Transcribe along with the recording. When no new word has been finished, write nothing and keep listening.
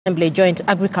Assembly Joint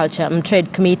Agriculture and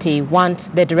Trade Committee wants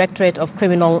the Directorate of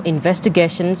Criminal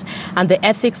Investigations and the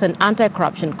Ethics and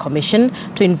Anti-Corruption Commission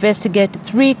to investigate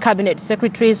 3 cabinet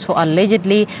secretaries for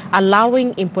allegedly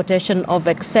allowing importation of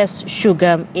excess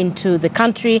sugar into the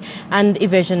country and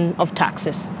evasion of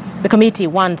taxes. The committee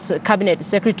wants Cabinet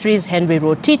Secretaries Henry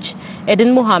Rotich,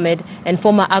 Eden Mohammed and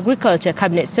former Agriculture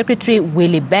Cabinet Secretary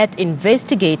Willie Bett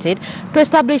investigated to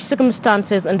establish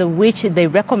circumstances under which they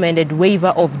recommended waiver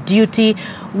of duty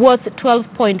worth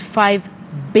 12.5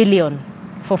 billion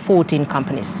for 14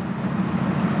 companies.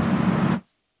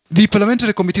 The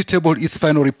Parliamentary Committee tabled its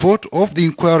final report of the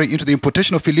inquiry into the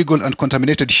importation of illegal and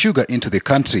contaminated sugar into the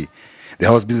country. The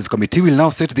House Business Committee will now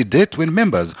set the date when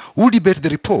members will debate the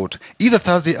report either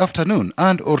Thursday afternoon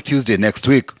and/or Tuesday next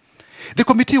week. The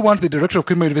committee wants the Director of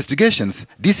Criminal Investigations,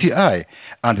 DCI,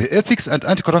 and the Ethics and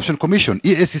Anti-Corruption Commission,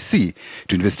 EACC,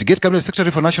 to investigate Cabinet Secretary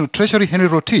for National Treasury Henry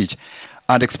Rotich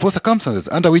and expose circumstances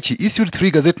under which he issued 3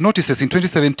 Gazette notices in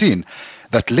 2017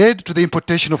 that led to the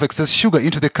importation of excess sugar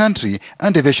into the country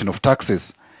and evasion of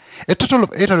taxes. A total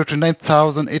of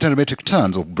 829,800 metric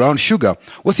tons of brown sugar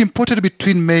was imported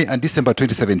between May and December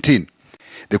 2017.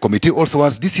 The committee also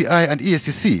wants DCI and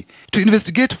EACC to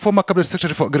investigate former Cabinet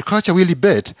Secretary for Agriculture Willie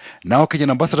Bett, now Kenyan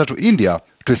ambassador to India,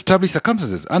 to establish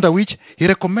circumstances under which he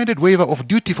recommended waiver of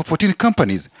duty for 14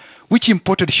 companies which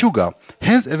imported sugar,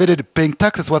 hence evaded paying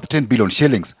taxes worth 10 billion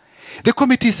shillings. The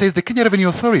committee says the Kenya Revenue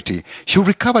Authority should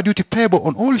recover duty payable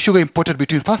on all sugar imported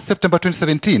between 1st September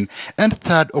 2017 and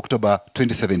 3rd October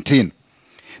 2017.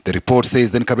 The report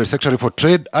says then Cabinet Secretary for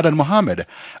Trade Eden Mohammed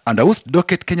and whose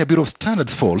docket Kenya Bureau of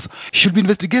Standards falls should be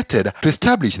investigated to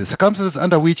establish the circumstances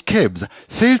under which KEBS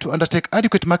failed to undertake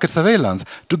adequate market surveillance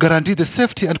to guarantee the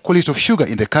safety and quality of sugar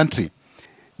in the country.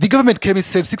 The government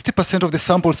chemist said 60% of the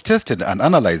samples tested and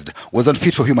analyzed was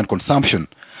unfit for human consumption.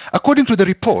 According to the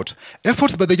report,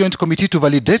 efforts by the Joint Committee to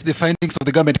validate the findings of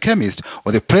the government chemist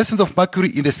on the presence of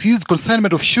mercury in the seized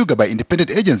consignment of sugar by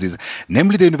independent agencies,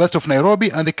 namely the University of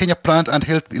Nairobi and the Kenya Plant and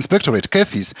Health Inspectorate,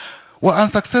 KEPHIS, were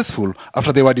unsuccessful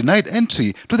after they were denied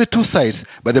entry to the 2 sites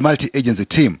by the multi-agency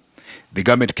team. The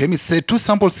government chemist said 2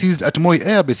 samples seized at Moi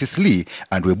Air Base Eastleigh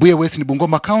and Webuye West in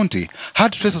Bungoma County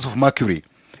had traces of mercury.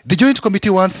 The Joint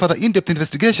Committee wants further in-depth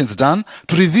investigations done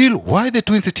to reveal why the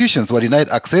 2 institutions were denied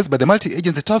access by the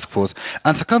multi-agency task force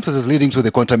and circumstances leading to the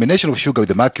contamination of sugar with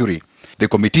the mercury. The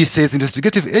committee says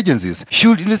investigative agencies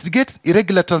should investigate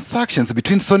irregular transactions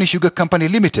between Sony Sugar Company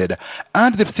Limited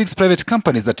and the 6 private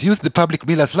companies that used the public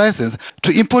miller's license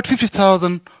to import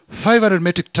 50,500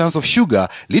 metric tons of sugar,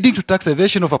 leading to tax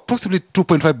evasion of approximately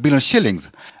 2.5 billion shillings.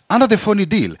 Under the phony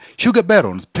deal, sugar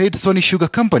barons paid Sony Sugar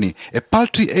Company a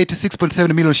paltry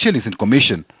 86.7 million shillings in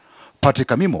commission. Patrick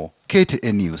Amimo,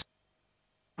 KTN News.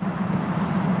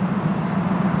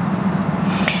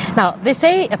 Now, they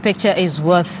say a picture is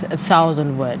worth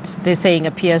 1,000 words. This saying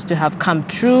appears to have come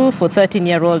true for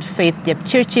 13-year-old Faith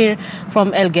Jepchirchir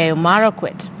from Elgeyo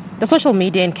Marakwet. The social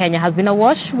media in Kenya has been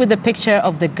awash with the picture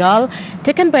of the girl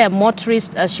taken by a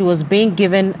motorist as she was being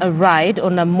given a ride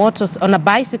on a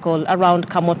bicycle around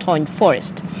Kamotony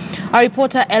Forest. Our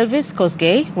reporter Elvis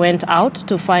Kosgei went out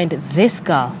to find this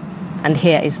girl, and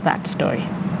here is that story.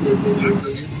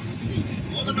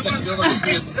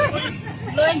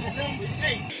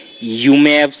 You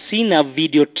may have seen a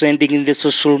video trending in the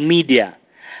social media.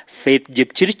 Faith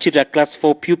Jepchirchir, a class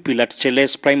 4 pupil at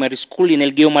Cheles Primary School in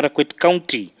Elgeyo Marakwet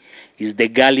County, is the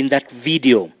girl in that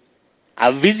video.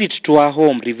 A visit to her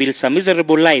home reveals a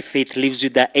miserable life Faith lives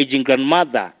with her aging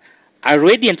grandmother. A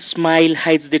radiant smile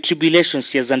hides the tribulations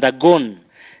she has undergone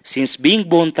since being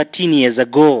born 13 years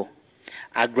ago.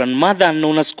 Her grandmother,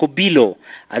 known as Kobilo,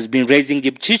 has been raising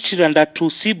Jepchirchir and her 2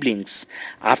 siblings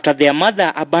after their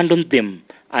mother abandoned them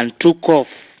and took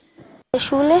off.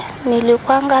 Shule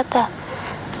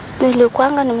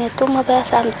nilikuanga nimetuma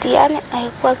pesa mtihani,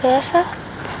 haikuwa pesa.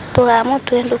 Tukaamua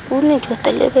tuende kuni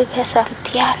tutalipe pesa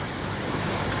mtihani.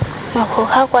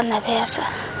 Nakuwa na pesa.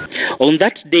 On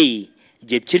that day,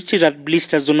 Jepchirchir had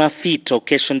blisters on her feet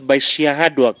occasioned by sheer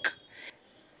hard work.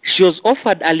 She was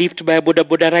offered a lift by a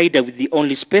boda rider with the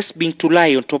only space being to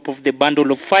lie on top of the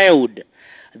bundle of firewood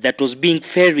that was being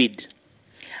ferried.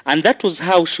 And that was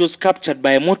how she was captured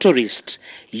by a motorist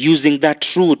using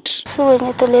that route. So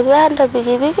when tulipanda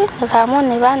bigibigi,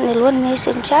 nikamwona nilikuwa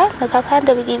nimeshinja,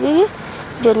 nikapanda bigibigi,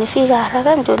 ndio nifika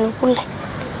haraka ndio nikule.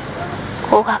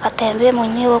 Akatembea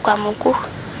mwenyewe kwa mguu.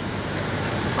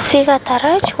 Kufika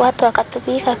Taraj, watu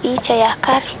wakatupiga picha ya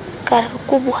gari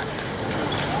kubwa.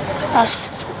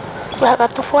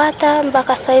 Wakatufuata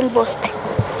mpaka signpost.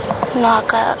 Na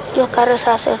hiyo gari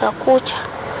sasa ikakuja.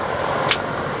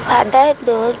 Baadaye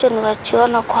ndio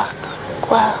nikachiona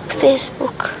kwa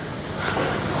Facebook.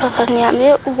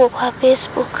 Wakaniambia uko kwa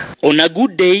Facebook. On a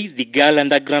good day, the girl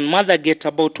and her grandmother get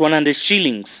about 100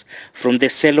 shillings from the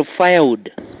sale of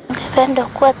firewood. Ningependa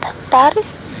kuwa daktari,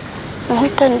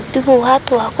 nitanitibu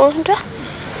watu wagonjwa.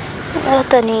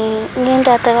 Hata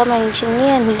nienda hata kama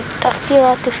engineer, nitafutie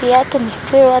watu viatu,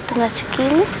 nipe watu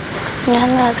masikini,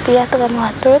 niana viatu kama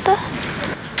watoto.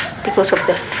 Because of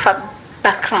the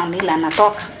background ila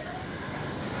anatoka,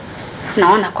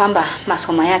 naona kwamba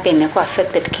masomo yake imekuwa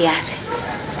affected kiasi.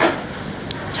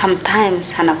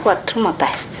 Sometimes anakuwa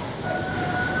traumatized,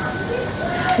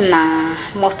 na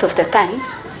most of the time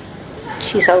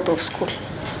she's out of school.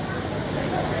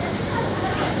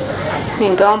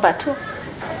 Ningeomba tu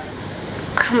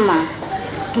kama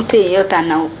mtu yeyote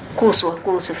anakuswa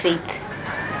kuhusu Faith,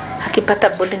 akipata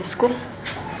boarding school,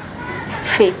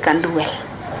 Faith can do well.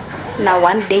 Na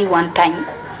one day, one time,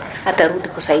 atarudi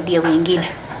kusaidia wengine.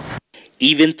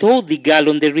 Even though the girl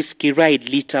on the risky ride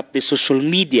lit up the social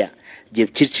media,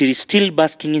 Jepchirchir is still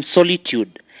basking in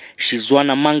solitude. She's one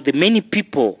among the many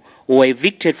people who were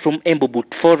evicted from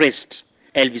Embobut Forest.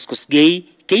 Elvis Kosgei,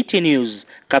 KTN News,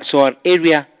 Kapsawar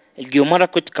area, Elgeyo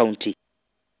Marakwet County.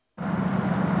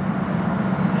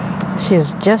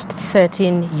 She's just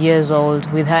 13 years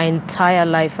old with her entire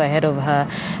life ahead of her,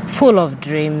 full of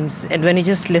dreams. And when you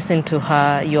just listen to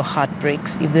her, your heart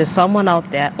breaks. If there's someone out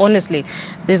there, honestly,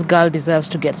 this girl deserves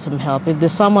to get some help. If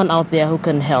there's someone out there who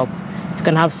can help, if you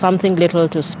can have something little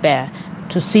to spare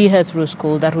to see her through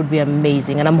school, that would be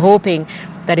amazing. And I'm hoping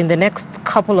that in the next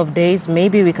couple of days,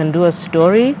 maybe we can do a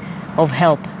story of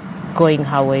help going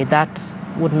her way. That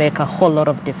would make a whole lot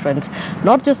of difference,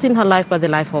 not just in her life, but the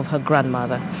life of her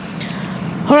grandmother.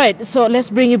 All right, so let's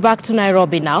bring you back to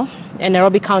Nairobi now. And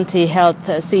Nairobi County Health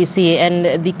CC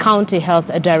and the County Health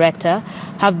Director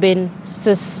have been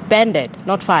suspended,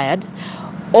 not fired,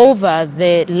 over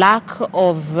the lack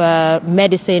of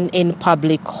medicine in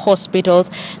public hospitals.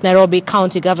 Nairobi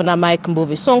County Governor Mike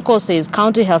Mbuvi Sonko says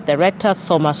County Health Director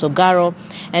Thomas Ogaro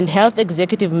and Health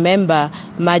Executive Member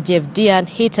Majevdian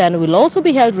Hitan will also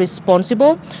be held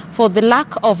responsible for the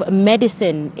lack of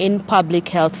medicine in public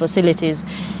health facilities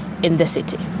in the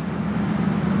city.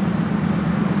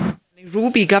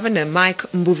 Nairobi Governor Mike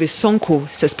Mbuvi Sonko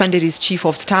suspended his Chief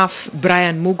of Staff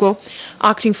Brian Mugo,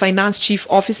 Acting Finance Chief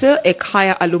Officer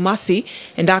Ekhaya Alumasi,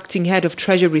 and Acting Head of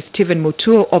Treasury Stephen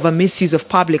Mutuo over misuse of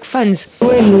public funds.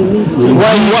 Why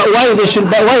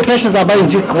patients are buying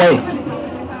jik? Why?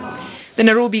 The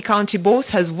Nairobi County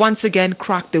boss has once again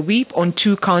cracked the whip on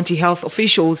two county health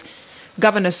officials.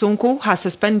 Governor Sonko has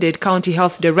suspended County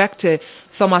Health Director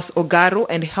Thomas Ogaro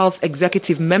and Health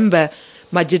Executive Member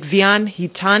Majevdian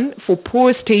Hitan for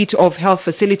poor state of health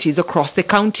facilities across the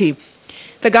county.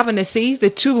 The governor says the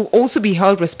two will also be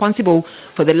held responsible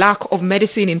for the lack of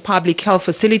medicine in public health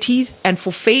facilities and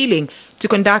for failing to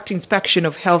conduct inspection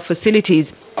of health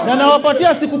facilities. Na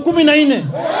nawapatia siku 14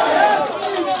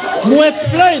 mu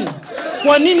explain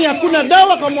kwa nini hakuna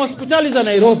dawa kama hospitali za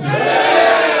Nairobi.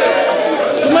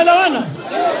 Tumeelewana?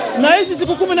 Na hizi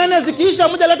siku 14 zikiisha,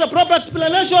 mmoja leta proper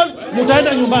explanation,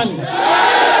 mtaenda nyumbani.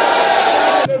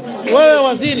 Wewe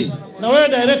waziri na wewe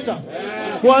director,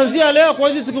 kuanzia leo kwa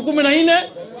hizi siku 14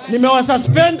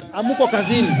 nimewasuspend, amuko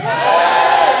kazini.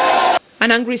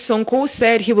 An angry Sonko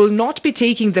said he will not be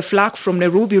taking the flak from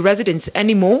Nairobi residents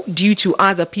anymore due to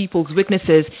other people's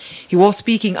weaknesses. He was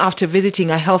speaking after visiting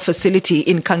a health facility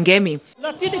in Kangemi.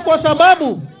 Lakini kwa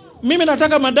sababu mimi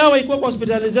nataka madawa ikuwe kwa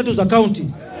hospitali zetu za county.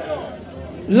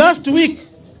 Last week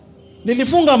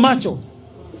nilifunga macho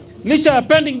licha ya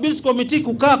pending bills committee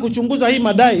kukaa kuchunguza hii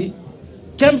madai.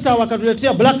 KEMSA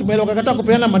wakatuletea blackmail, wakakataa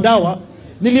kupeana madawa.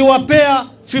 Niliwapea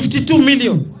 52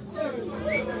 million.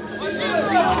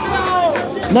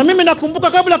 Na mimi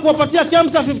nakumbuka kabla kuwapatia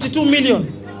KEMSA 52 million,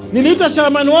 niliita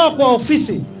chairman wao kwa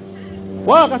ofisi.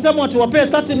 Wao wakasema watu wapee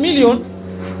 30 million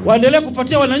waendelee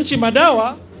kupatia wananchi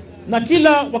madawa, na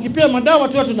kila wakipea madawa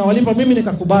tu tunawalipa. Mimi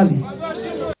nikakubali.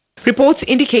 Reports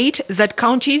indicate that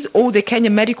counties owe the Kenya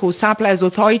Medical Supplies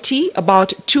Authority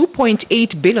about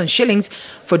 2.8 billion shillings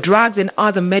for drugs and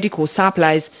other medical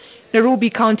supplies.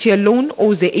 Nairobi County alone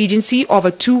owes the agency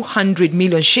over 200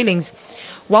 million shillings.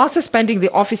 While suspending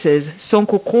the officers,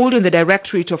 Sonko called on the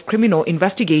Directorate of Criminal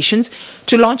Investigations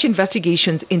to launch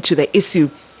investigations into the issue.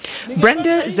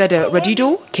 Brenda Zeda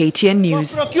Radido, KTN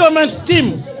News. Procurement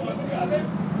team.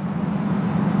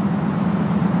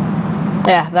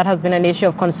 Yeah, that has been an issue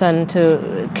of concern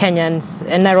to Kenyans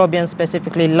and Nairobians,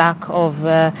 specifically lack of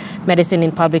medicine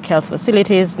in public health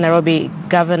facilities. Nairobi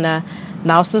governor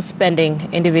now suspending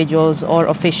individuals or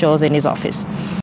officials in his office.